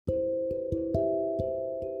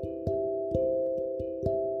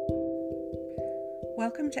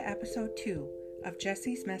Welcome to episode 2 of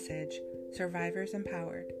Jessi's message, Survivors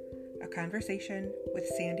Empowered, a conversation with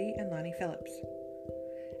Sandy and Lonnie Phillips.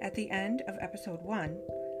 At the end of episode 1,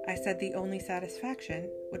 I said the only satisfaction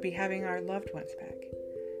would be having our loved ones back.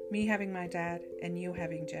 Me having my dad and you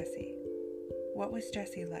having Jessi. What was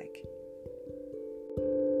Jessi like?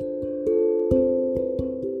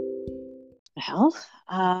 Well,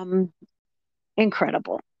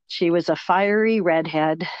 incredible. She was a fiery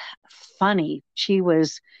redhead, funny. She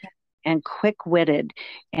was and quick-witted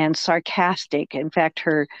and sarcastic. In fact,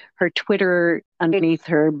 her Twitter underneath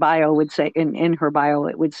her bio would say, in her bio,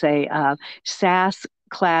 it would say sass,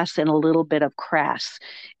 class, and a little bit of crass.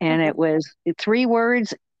 And it was 3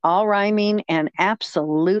 words, all rhyming, and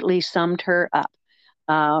absolutely summed her up.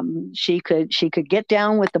 She could get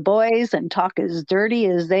down with the boys and talk as dirty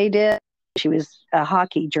as they did. She was a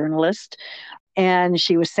hockey journalist, and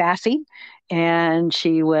she was sassy, and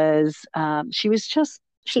she was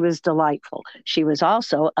delightful. She was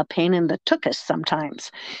also a pain in the tuchus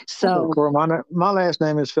sometimes. So, my last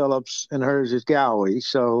name is Phillips, and hers is Gowie.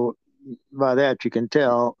 So by that you can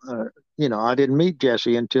tell, I didn't meet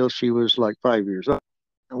Jessi until she was like 5 years old.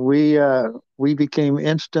 We became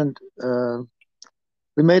instant.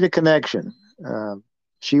 We made a connection.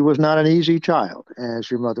 She was not an easy child, as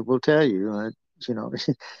your mother will tell you.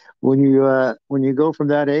 When you go from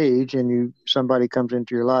that age and somebody comes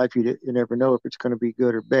into your life, you never know if it's going to be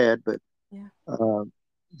good or bad. But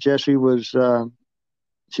Jessi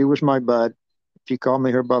she was my bud. She called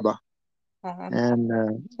me her Bubba,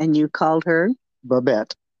 and you called her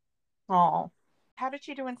Babette. Oh, how did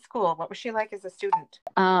she do in school? What was she like as a student?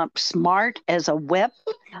 Smart as a whip.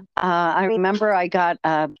 I remember I got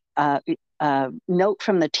a note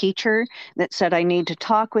from the teacher that said, I need to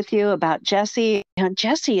talk with you about Jessi.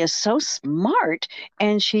 Jessi is so smart,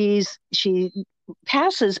 and she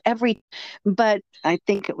passes but I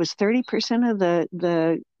think it was 30% of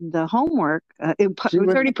the homework.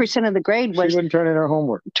 30% of the grade was she wouldn't turn in her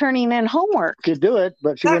homework. Turning in homework. She'd do it,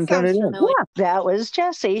 but she wouldn't turn it in. Yeah, that was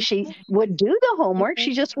Jessi. She would do the homework.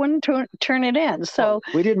 She just wouldn't turn it in. So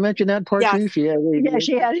we didn't mention that part too. She had ADHD. Yeah,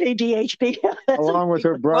 she had ADHD. Along with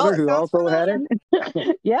her brother, who also had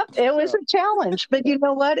it. Yep, it was a challenge. But you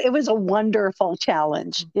know what? It was a wonderful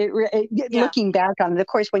challenge. Looking back on it, of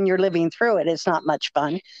course, when you're living through it, it's not much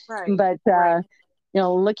fun. Right. But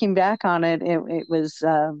looking back on it, it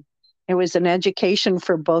was an education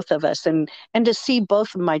for both of us, and to see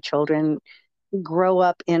both of my children grow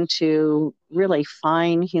up into really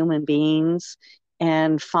fine human beings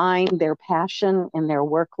and find their passion in their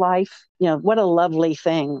work life. What a lovely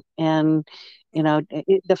thing. And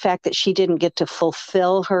the fact that she didn't get to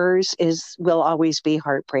fulfill hers will always be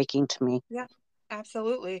heartbreaking to me. Yeah.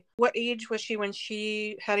 Absolutely. What age was she when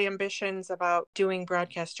she had ambitions about doing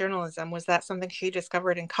broadcast journalism? Was that something she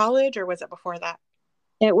discovered in college, or was it before that?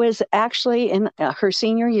 It was actually in her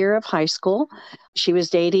senior year of high school. She was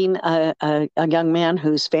dating a young man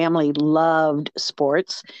whose family loved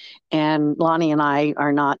sports, and Lonnie and I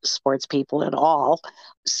are not sports people at all.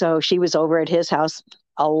 So she was over at his house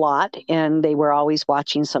a lot, and they were always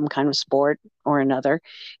watching some kind of sport or another.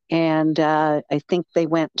 And I think they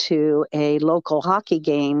went to a local hockey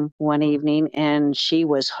game one evening, and she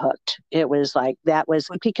was hooked. It was like, that was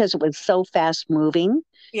because it was so fast moving.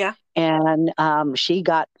 Yeah. And she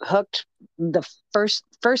got hooked the first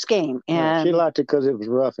game. And she liked it because it was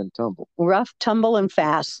rough, tumble and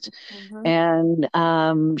fast. Mm-hmm.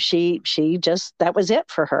 And she just, that was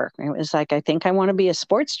it for her. It was like, I think I want to be a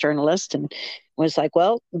sports journalist, and was like,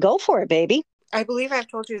 well, go for it, baby. I believe I've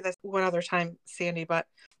told you this one other time, Sandy, but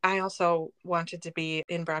I also wanted to be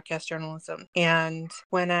in broadcast journalism. And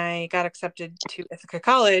when I got accepted to Ithaca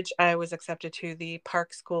College, I was accepted to the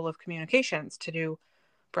Park School of Communications to do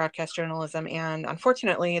broadcast journalism. And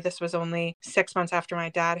unfortunately, this was only 6 months after my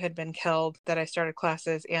dad had been killed that I started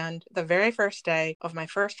classes. And the very first day of my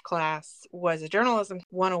first class was a journalism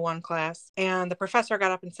 101 class. And the professor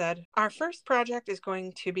got up and said, our first project is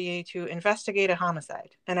going to be to investigate a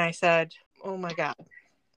homicide. And I said, oh my God,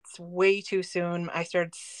 it's way too soon. I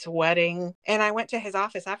started sweating. And I went to his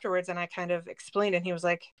office afterwards, and I kind of explained, and he was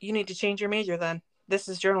like, you need to change your major then. This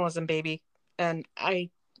is journalism, baby. And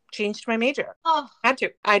I changed my major. Had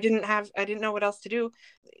to. I didn't know what else to do.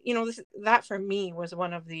 That for me was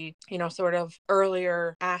one of the, sort of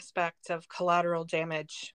earlier aspects of collateral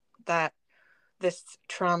damage that this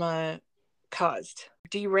trauma caused.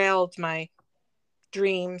 Derailed my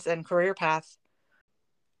dreams and career path.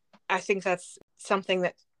 I think that's something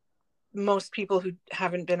that most people who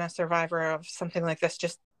haven't been a survivor of something like this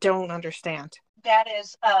just don't understand. That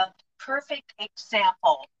is a perfect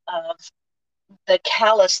example of the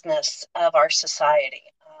callousness of our society.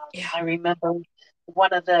 Yeah. I remember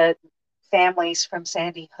one of the families from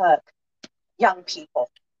Sandy Hook, young people,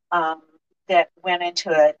 that went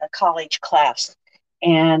into a college class.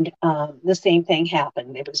 And the same thing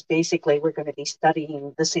happened. It was basically, we're going to be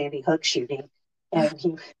studying the Sandy Hook shooting.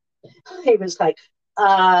 And he was like,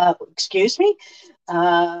 excuse me?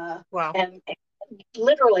 Wow. And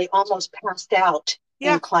literally almost passed out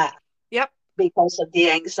Yeah. in class. Yep. Because of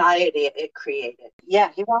the anxiety it created.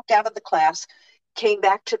 Yeah, he walked out of the class, came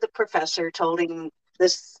back to the professor, told him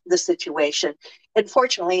the situation. And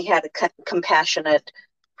fortunately, he had a compassionate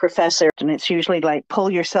professor. And it's usually like, pull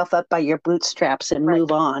yourself up by your bootstraps and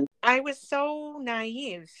move on. I was so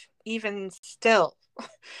naive, even still,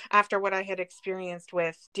 after what I had experienced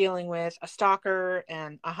with dealing with a stalker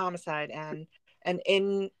and a homicide and an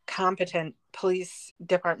incompetent police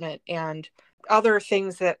department and other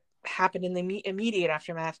things that happened in the immediate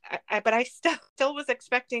aftermath. But I still was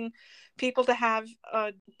expecting people to have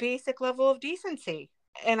a basic level of decency.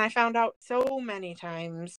 And I found out so many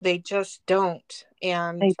times they just don't.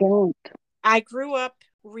 And They don't. I grew up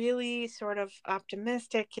really sort of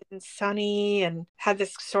optimistic and sunny and had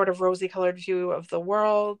this sort of rosy colored view of the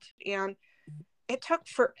world. And it took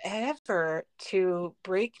forever to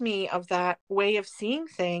break me of that way of seeing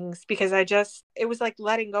things because it was like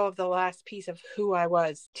letting go of the last piece of who I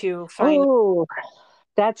was to find. Oh,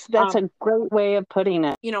 that's a great way of putting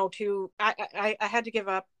it. You know, I had to give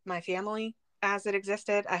up my family as it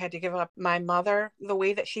existed. I had to give up my mother the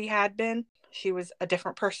way that she had been. She was a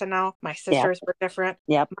different person now. My sisters were different.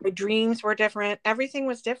 Yep. My dreams were different. Everything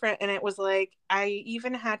was different. And it was like, I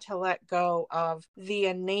even had to let go of the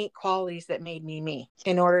innate qualities that made me me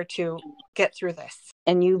in order to get through this.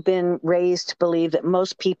 And you've been raised to believe that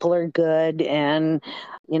most people are good. And,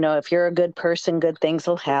 you know, if you're a good person, good things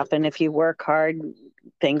will happen. If you work hard,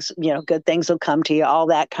 good things will come to you, all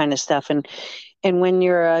that kind of stuff. And when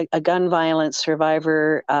you're a gun violence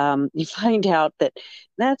survivor, you find out that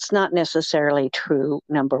that's not necessarily true,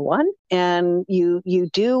 number one. And you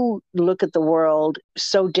do look at the world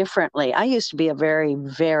so differently. I used to be a very,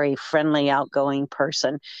 very friendly, outgoing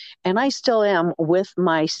person, and I still am with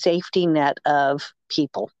my safety net of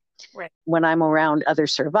people. Right. When I'm around other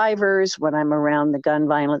survivors, when I'm around the gun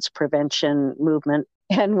violence prevention movement,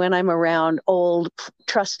 and when I'm around old,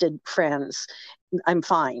 trusted friends, I'm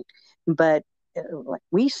fine. But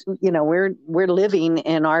we're living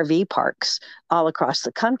in RV parks all across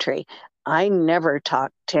the country. I never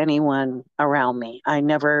talk to anyone around me. I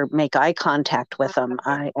never make eye contact with them.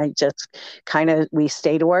 I just we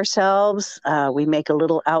stay to ourselves. We make a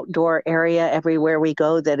little outdoor area everywhere we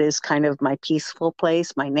go that is kind of my peaceful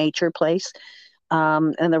place, my nature place.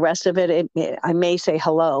 And the rest of it, I may say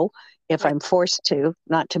hello if I'm forced to,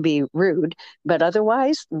 not to be rude, but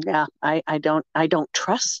otherwise, yeah, I don't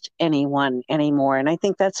trust anyone anymore. And I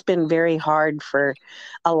think that's been very hard for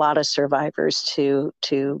a lot of survivors to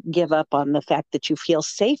give up on the fact that you feel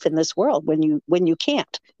safe in this world when you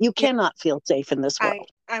can't. You cannot feel safe in this world.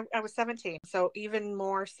 I was 17, so even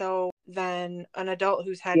more so than an adult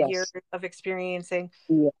who's had years of experiencing,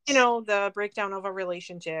 the breakdown of a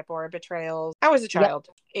relationship or a betrayal. I was a child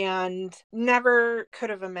and never could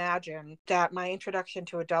have imagined that my introduction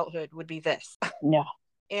to adulthood would be this. No.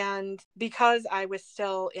 And because I was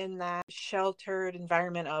still in that sheltered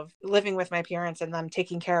environment of living with my parents and them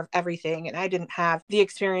taking care of everything, and I didn't have the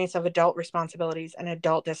experience of adult responsibilities and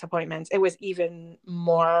adult disappointments, it was even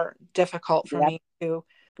more difficult for me to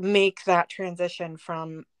make that transition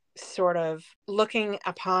from sort of looking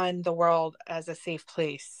upon the world as a safe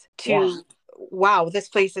place to, wow, this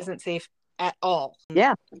place isn't safe at all.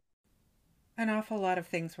 Yeah. An awful lot of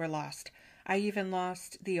things were lost. I even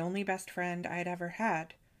lost the only best friend I'd ever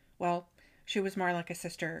had. Well, she was more like a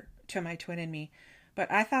sister to my twin and me,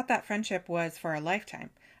 but I thought that friendship was for a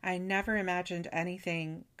lifetime. I never imagined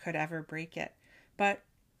anything could ever break it, but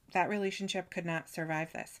that relationship could not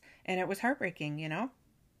survive this, and it was heartbreaking,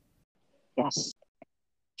 Yes.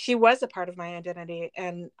 She was a part of my identity,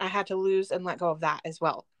 and I had to lose and let go of that as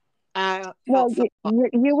well. Well,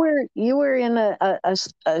 you were in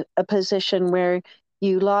a position where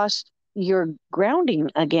you lost your grounding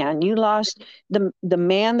again. You lost the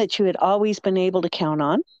man that you had always been able to count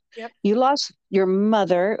on. Yep. You lost your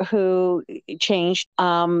mother who changed.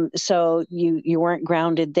 So you weren't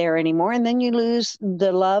grounded there anymore. And then you lose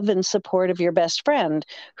the love and support of your best friend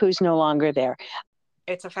who's no longer there.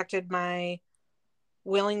 It's affected my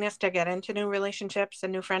willingness to get into new relationships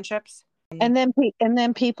and new friendships. And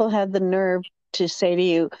then people had the nerve to say to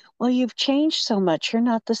you, well, you've changed so much. You're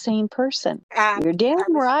not the same person. You're damn I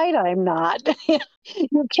was right I'm not.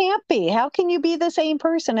 You can't be. How can you be the same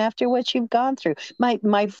person after what you've gone through?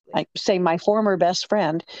 I say my former best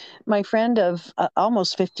friend, my friend of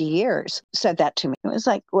almost 50 years said that to me. It was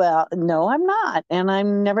like, well, no, I'm not. And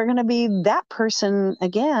I'm never going to be that person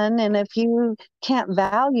again. And if you can't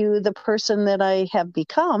value the person that I have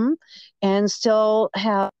become and still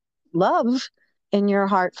have love in your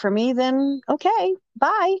heart for me, then okay,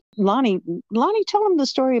 bye. Lonnie, tell them the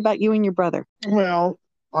story about you and your brother. Well,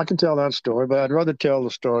 I can tell that story, but I'd rather tell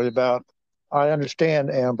the story about I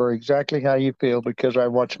understand, Amber, exactly how you feel because I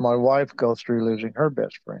watched my wife go through losing her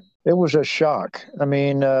best friend. It was a shock. I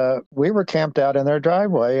mean, we were camped out in their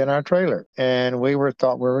driveway in our trailer, and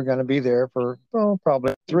thought we were going to be there for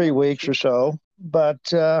probably 3 weeks or so. But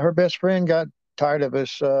her best friend got tired of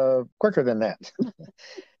us quicker than that.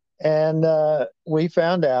 And we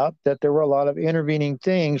found out that there were a lot of intervening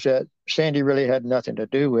things that Sandy really had nothing to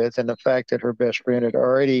do with. And the fact that her best friend had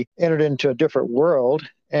already entered into a different world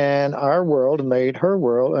and our world made her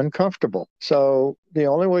world uncomfortable. So the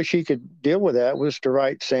only way she could deal with that was to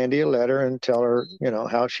write Sandy a letter and tell her,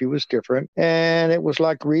 how she was different. And it was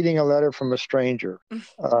like reading a letter from a stranger.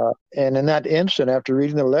 And in that instant, after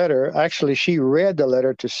reading the letter, actually, she read the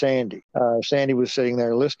letter to Sandy. Sandy was sitting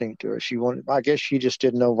there listening to her. I guess she just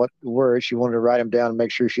didn't know what words. She wanted to write them down and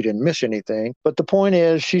make sure she didn't miss anything. But the point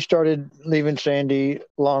is, she started leaving Sandy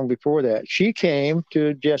long before that. She came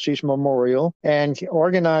to Jessi's memorial and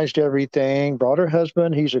organized everything, brought her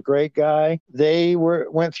husband. He's a great guy. They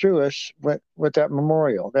went through us with that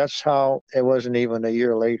memorial. That's how it wasn't even a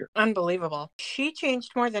year later. unbelievable. She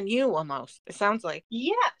changed more than you almost, it sounds like.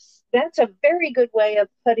 Yes, that's a very good way of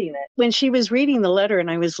putting it. When she was reading the letter and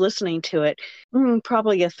I was listening to it,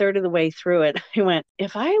 probably a third of the way through it, I went,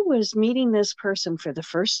 if I was meeting this person for the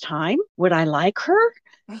first time, would I like her?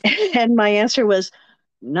 And my answer was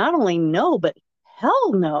not only no, but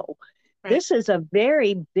hell no. Right. This is a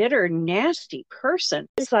very bitter, nasty person.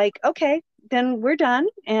 It's like, okay, then we're done.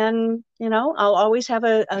 And, I'll always have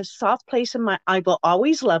a soft place I will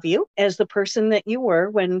always love you as the person that you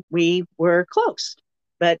were when we were close.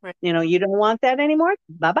 But, right. You don't want that anymore.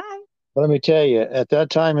 Bye-bye. Let me tell you, at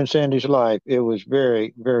that time in Sandy's life, it was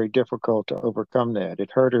very, very difficult to overcome that.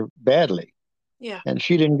 It hurt her badly. Yeah. And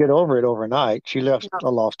she didn't get over it overnight. She lost a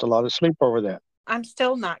lot of sleep over that. I'm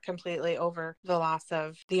still not completely over the loss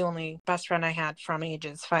of the only best friend I had from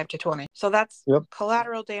ages 5 to 20. So that's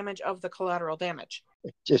collateral damage of the collateral damage.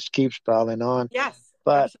 It just keeps piling on. Yes,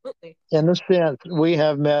 but absolutely. In the sense, we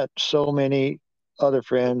have met so many other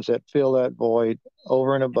friends that fill that void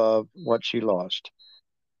over and above what she lost.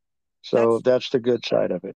 So that's the good side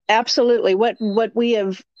of it. Absolutely. What we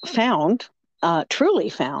have found, truly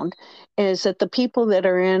found, is that the people that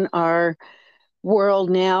are in our world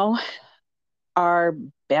now are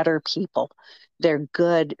better people. They're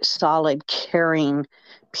good, solid, caring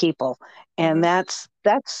people. And that's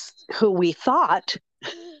who we thought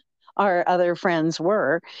our other friends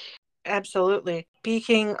were. Absolutely.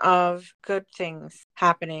 Speaking of good things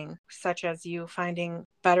happening, such as you finding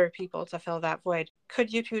better people to fill that void,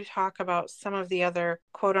 could you two talk about some of the other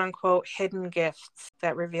quote unquote hidden gifts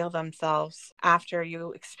that reveal themselves after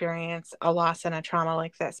you experience a loss and a trauma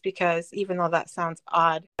like this? Because even though that sounds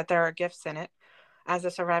odd that there are gifts in it, as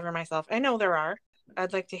a survivor myself, I know there are.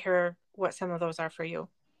 I'd like to hear what some of those are for you.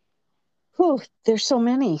 Oh, there's so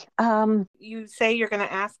many. You say you're going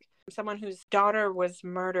to ask someone whose daughter was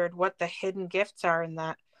murdered what the hidden gifts are in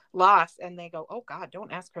that loss, and they go, oh God,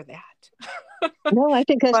 don't ask her that. No, I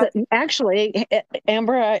think that's actually,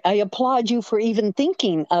 Amber, I applaud you for even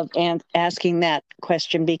thinking of asking that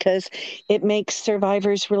question, because it makes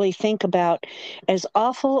survivors really think about, as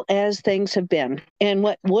awful as things have been and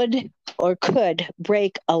what would or could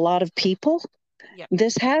break a lot of people. Yep.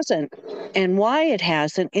 This hasn't. And why it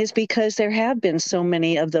hasn't is because there have been so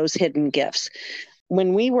many of those hidden gifts.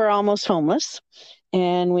 When we were almost homeless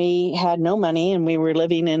and we had no money and we were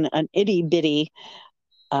living in an itty bitty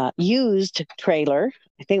used trailer.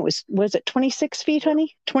 I think it was it 26 feet,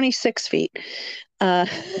 honey? 26 feet,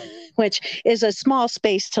 which is a small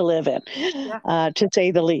space to live in, to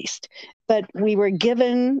say the least. But we were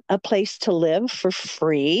given a place to live for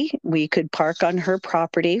free. We could park on her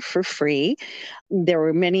property for free. There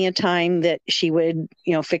were many a time that she would,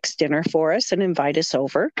 fix dinner for us and invite us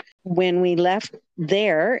over. When we left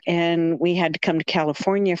there and we had to come to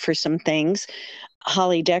California for some things,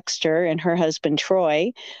 Holly Dexter and her husband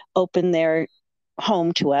Troy opened their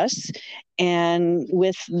home to us, and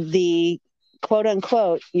with the quote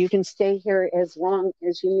unquote, you can stay here as long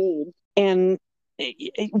as you need. And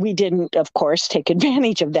we didn't, of course, take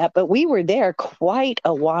advantage of that, but we were there quite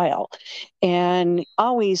a while, and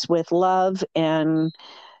always with love and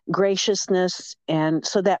graciousness. And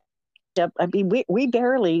so that, I mean, we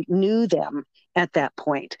barely knew them at that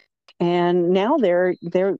point, and now they're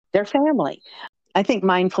family. I think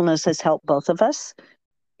mindfulness has helped both of us.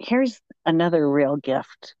 Here's another real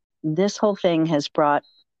gift. This whole thing has brought,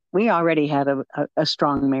 we already had a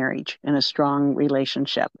strong marriage and a strong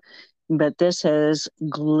relationship, but this has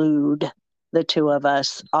glued the two of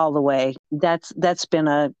us all the way. That's been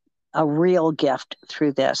a real gift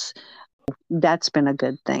through this. That's been a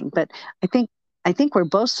good thing. But I think we're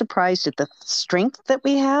both surprised at the strength that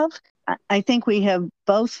we have. I think we have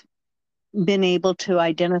both been able to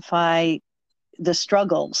identify the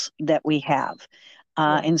struggles that we have,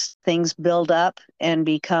 and things build up and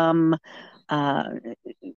become,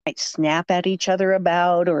 might snap at each other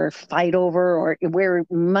about or fight over, or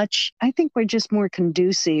I think we're just more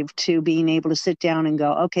conducive to being able to sit down and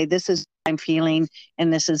go, okay, this is what I'm feeling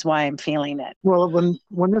and this is why I'm feeling it. Well,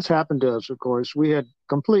 when this happened to us, of course, we had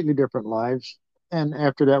completely different lives. And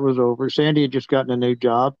after that was over, Sandy had just gotten a new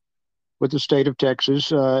job with the state of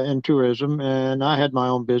Texas in tourism, and I had my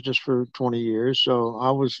own business for 20 years, so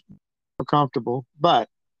I was comfortable. But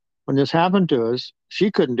when this happened to us,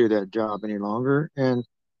 she couldn't do that job any longer, and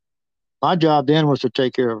my job then was to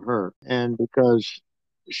take care of her. And because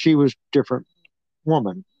she was different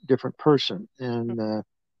woman, different person, and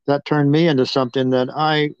that turned me into something that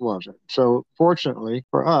I wasn't. So fortunately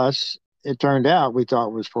for us, it turned out, we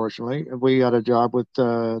thought was fortunately, we got a job with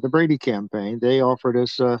the Brady campaign. They offered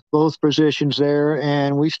us both positions there,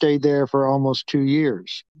 and we stayed there for almost 2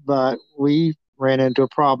 years. But we ran into a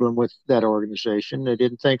problem with that organization. They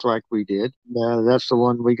didn't think like we did. That's the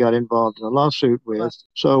one we got involved in a lawsuit with.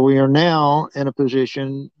 So we are now in a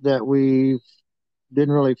position that we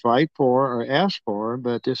didn't really fight for or ask for,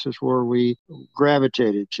 but this is where we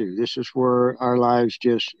gravitated to. This is where our lives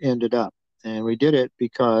just ended up. And we did it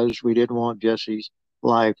because we didn't want Jessi's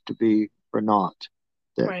life to be for naught.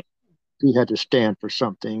 That she had to stand for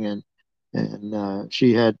something, and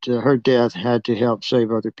she had her death had to help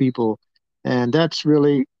save other people, and that's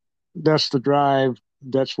the drive.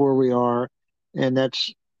 That's where we are, and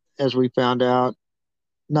that's, as we found out,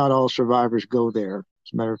 not all survivors go there.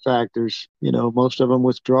 As a matter of fact, there's most of them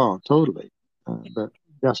withdraw totally, but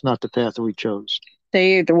that's not the path that we chose.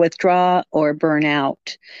 They either withdraw or burn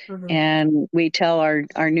out. And we tell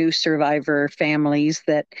our new survivor families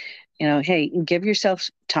that, hey, give yourself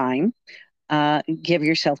time, give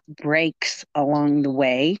yourself breaks along the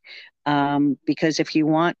way, because if you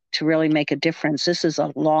want to really make a difference, this is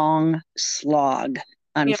a long slog,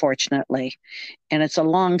 unfortunately. And it's a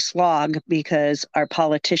long slog because our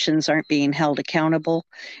politicians aren't being held accountable,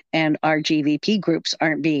 and our GVP groups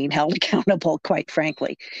aren't being held accountable, quite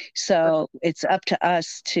frankly. So it's up to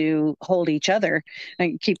us to hold each other.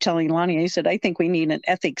 I keep telling Lonnie, I said, I think we need an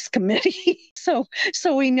ethics committee. so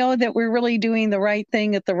we know that we're really doing the right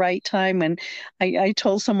thing at the right time. And I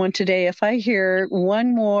told someone today, if I hear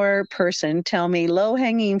one more person tell me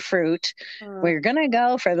low-hanging fruit, we're going to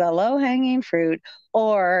go for the low-hanging fruit,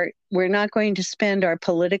 or we're not going to spend our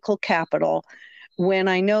political capital, when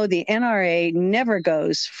I know the NRA never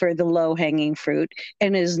goes for the low-hanging fruit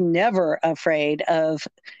and is never afraid of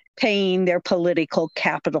paying their political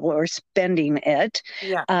capital or spending it.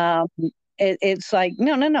 It's like,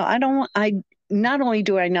 no, I don't want, not only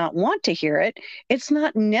do I not want to hear it, it's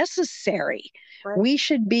not necessary. We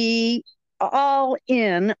should be all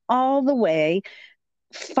in, all the way,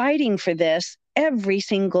 fighting for this every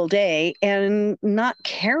single day and not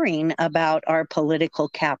caring about our political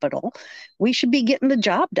capital. We should be getting the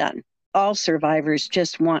job done. All survivors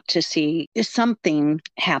just want to see something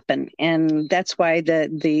happen, and that's why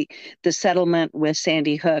the settlement with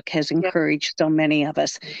Sandy Hook has encouraged so many of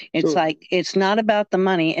us. It's like, it's not about the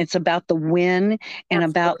money, it's about the win, and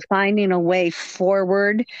about finding a way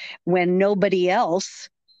forward when nobody else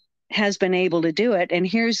has been able to do it. And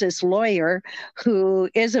here's this lawyer who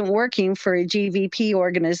isn't working for a GVP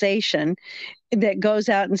organization that goes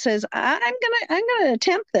out and says, I'm gonna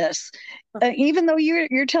attempt this, even though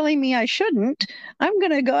you're telling me I shouldn't. I'm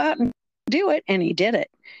gonna go out and do it. And he did it.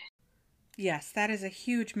 Yes, that is a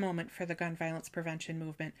huge moment for the gun violence prevention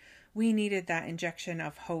movement. We needed that injection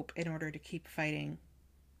of hope in order to keep fighting.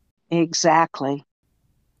 Exactly.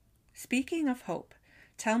 Speaking of hope,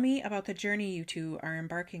 tell me about the journey you two are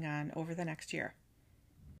embarking on over the next year.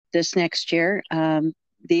 This next year,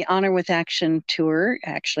 the Honor with Action tour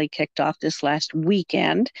actually kicked off this last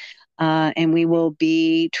weekend, and we will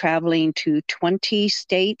be traveling to 20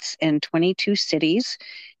 states and 22 cities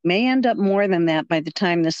may end up more than that by the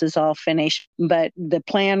time this is all finished. But the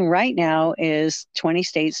plan right now is 20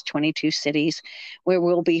 states, 22 cities, where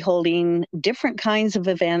we'll be holding different kinds of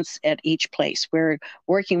events at each place. We're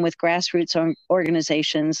working with grassroots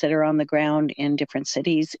organizations that are on the ground in different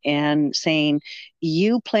cities and saying,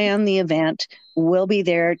 you plan the event. We'll be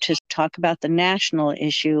there to talk about the national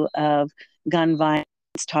issue of gun violence,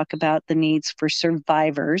 talk about the needs for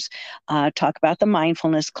survivors, talk about the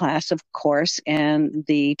mindfulness class, of course, and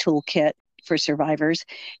the toolkit for survivors,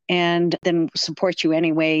 and then support you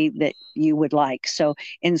any way that you would like. So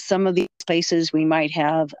in some of these places, we might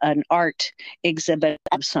have an art exhibit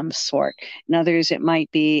of some sort. In others, it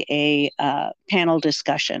might be a panel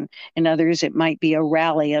discussion. In others, it might be a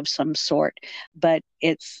rally of some sort. But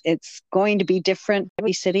it's going to be different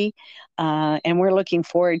every city. And we're looking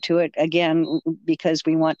forward to it, again, because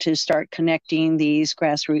we want to start connecting these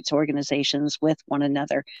grassroots organizations with one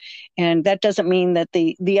another. And that doesn't mean that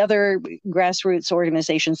the other grassroots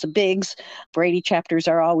organizations, the bigs, Brady chapters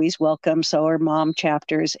are always welcome. So are mom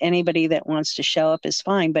chapters. Anybody that wants to show up is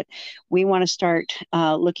fine. But we want to start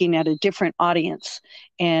looking at a different audience.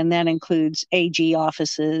 And that includes AG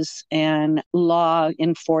offices and law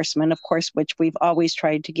enforcement, of course, which we've always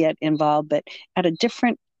tried to get involved, but at a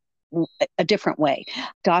different way.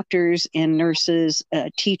 Doctors and nurses,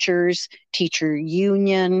 teachers, teacher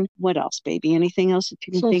union. What else, baby? Anything else that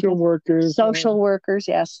you can think of? Social workers. Social workers,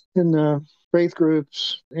 yes. And faith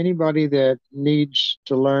groups, anybody that needs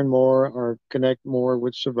to learn more or connect more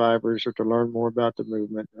with survivors or to learn more about the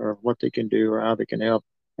movement or what they can do or how they can help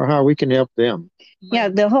or how we can help them. Yeah,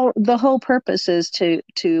 the whole purpose is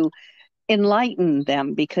to enlighten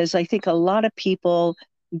them, because I think a lot of people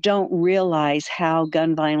don't realize how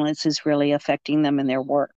gun violence is really affecting them in their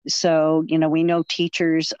work. So, we know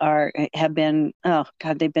teachers have been, oh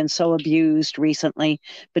God, they've been so abused recently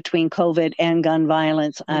between COVID and gun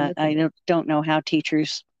violence. I don't know how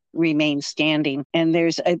teachers remain standing. And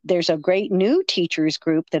there's a great new teachers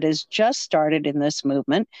group that has just started in this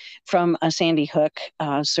movement from a Sandy Hook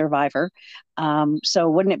survivor. So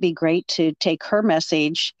wouldn't it be great to take her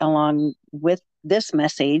message along with this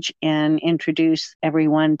message and introduce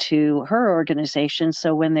everyone to her organization?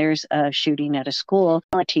 So when there's a shooting at a school,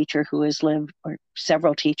 a teacher who has lived, or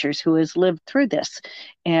several teachers who has lived through this,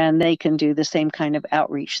 and they can do the same kind of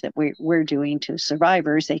outreach that we're doing to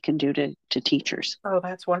survivors, they can do to teachers. Oh,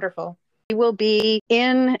 that's wonderful. We will be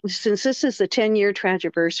since this is the 10-year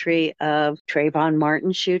tragiversary of Trayvon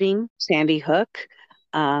Martin shooting, Sandy Hook,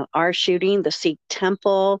 our shooting, the Sikh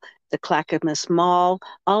Temple, the Clackamas Mall,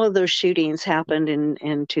 all of those shootings happened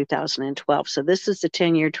in 2012. So this is the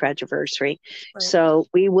 10-year tragiversary. Right. So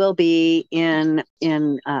we will be in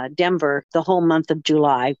Denver the whole month of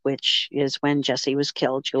July, which is when Jessi was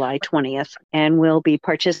killed, July 20th. And we'll be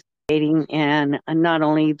participating in not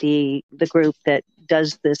only the group that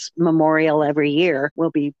does this memorial every year,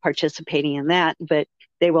 we'll be participating in that, but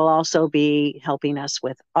they will also be helping us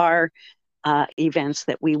with our events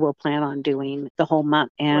that we will plan on doing the whole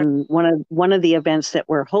month. And one of the events that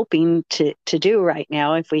we're hoping to do right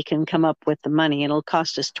now, if we can come up with the money, it'll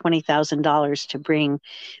cost us $20,000 to bring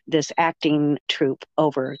this acting troupe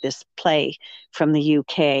over, this play from the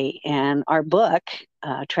UK. And our book,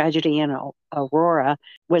 Tragedy in Aurora,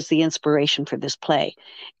 was the inspiration for this play.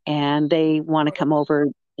 And they want to come over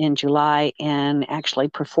in July and actually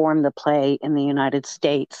perform the play in the United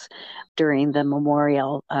States during the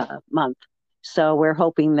Memorial Month. So we're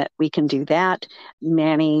hoping that we can do that.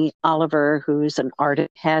 Manny Oliver, who's an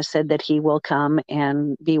artist, has said that he will come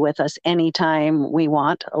and be with us anytime we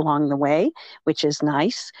want along the way, which is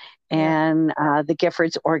nice. And the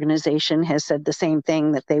Giffords organization has said the same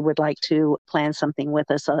thing, that they would like to plan something with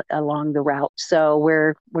us along the route. So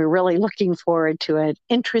we're really looking forward to an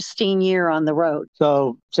interesting year on the road.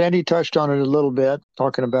 So Sandy touched on it a little bit,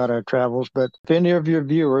 talking about our travels, but if any of your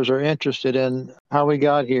viewers are interested in how we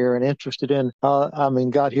got here and interested in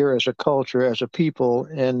got here as a culture, as a people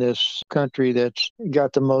in this country that's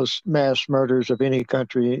got the most mass murders of any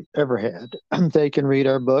country ever had, they can read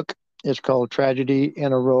our book. It's called Tragedy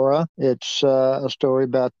in Aurora. It's a story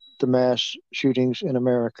about the mass shootings in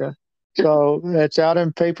America. So it's out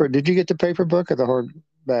in paper. Did you get the paper book or the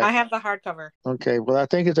hardback? I have the hardcover. Okay. Well, I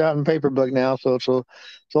think it's out in paper book now, so it's a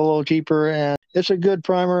little cheaper. And it's a good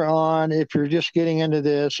primer on if you're just getting into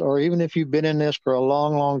this, or even if you've been in this for a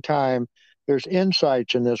long, long time. There's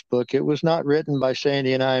insights in this book. It was not written by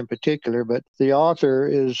Sandy and I in particular, but the author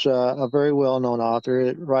is a very well-known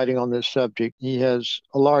author writing on this subject. He has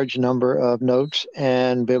a large number of notes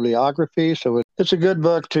and bibliography, so It's a good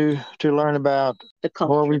book to learn about The where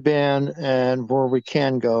culture. we've been and where we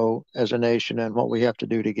can go as a nation and what we have to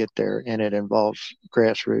do to get there. And it involves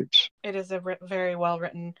grassroots. It is a very well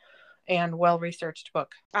written and well researched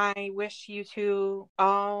book. I wish you two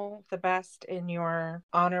all the best in your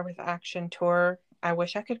Honor with Action tour. I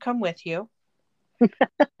wish I could come with you.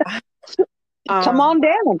 Come on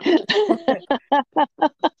down.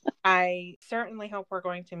 I certainly hope we're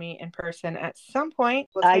going to meet in person at some point.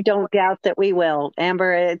 I don't doubt that we will,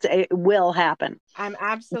 Amber. It will happen. I'm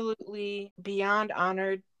absolutely beyond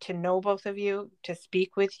honored to know both of you, to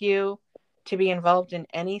speak with you, to be involved in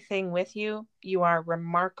anything with you. You are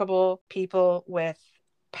remarkable people with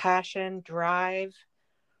passion, drive,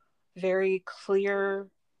 very clear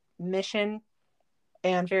mission,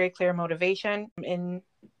 and very clear motivation in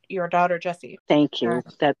your daughter, Jessi. Thank you.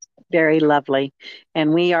 That's very lovely.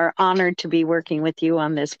 And we are honored to be working with you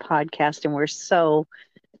on this podcast. And we're so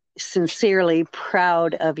sincerely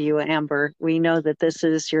proud of you, Amber. We know that this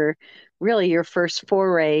is really your first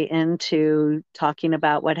foray into talking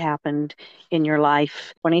about what happened in your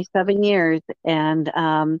life, 27 years. And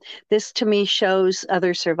this to me shows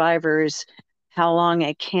other survivors how long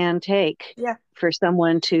it can take for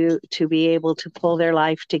someone to be able to pull their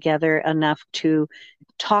life together enough to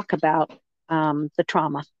talk about the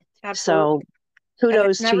trauma. Absolutely. So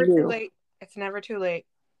kudos to you. Too late. It's never too late.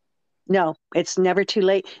 No, it's never too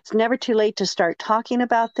late. It's never too late to start talking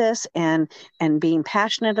about this and being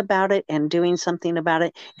passionate about it and doing something about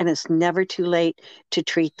it. And it's never too late to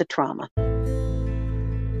treat the trauma.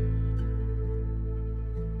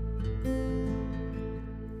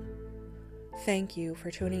 Thank you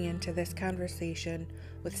for tuning in to this conversation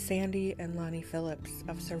with Sandy and Lonnie Phillips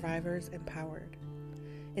of Survivors Empowered.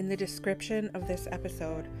 In the description of this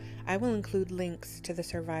episode, I will include links to the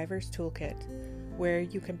Survivors Toolkit, where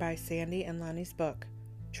you can buy Sandy and Lonnie's book,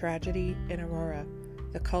 Tragedy in Aurora,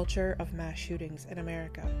 The Culture of Mass Shootings in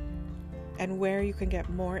America, and where you can get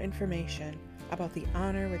more information about the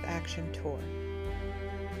Honor with Action tour.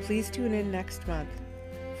 Please tune in next month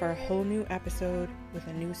for a whole new episode with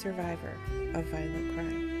a new survivor of violent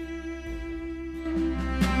crime.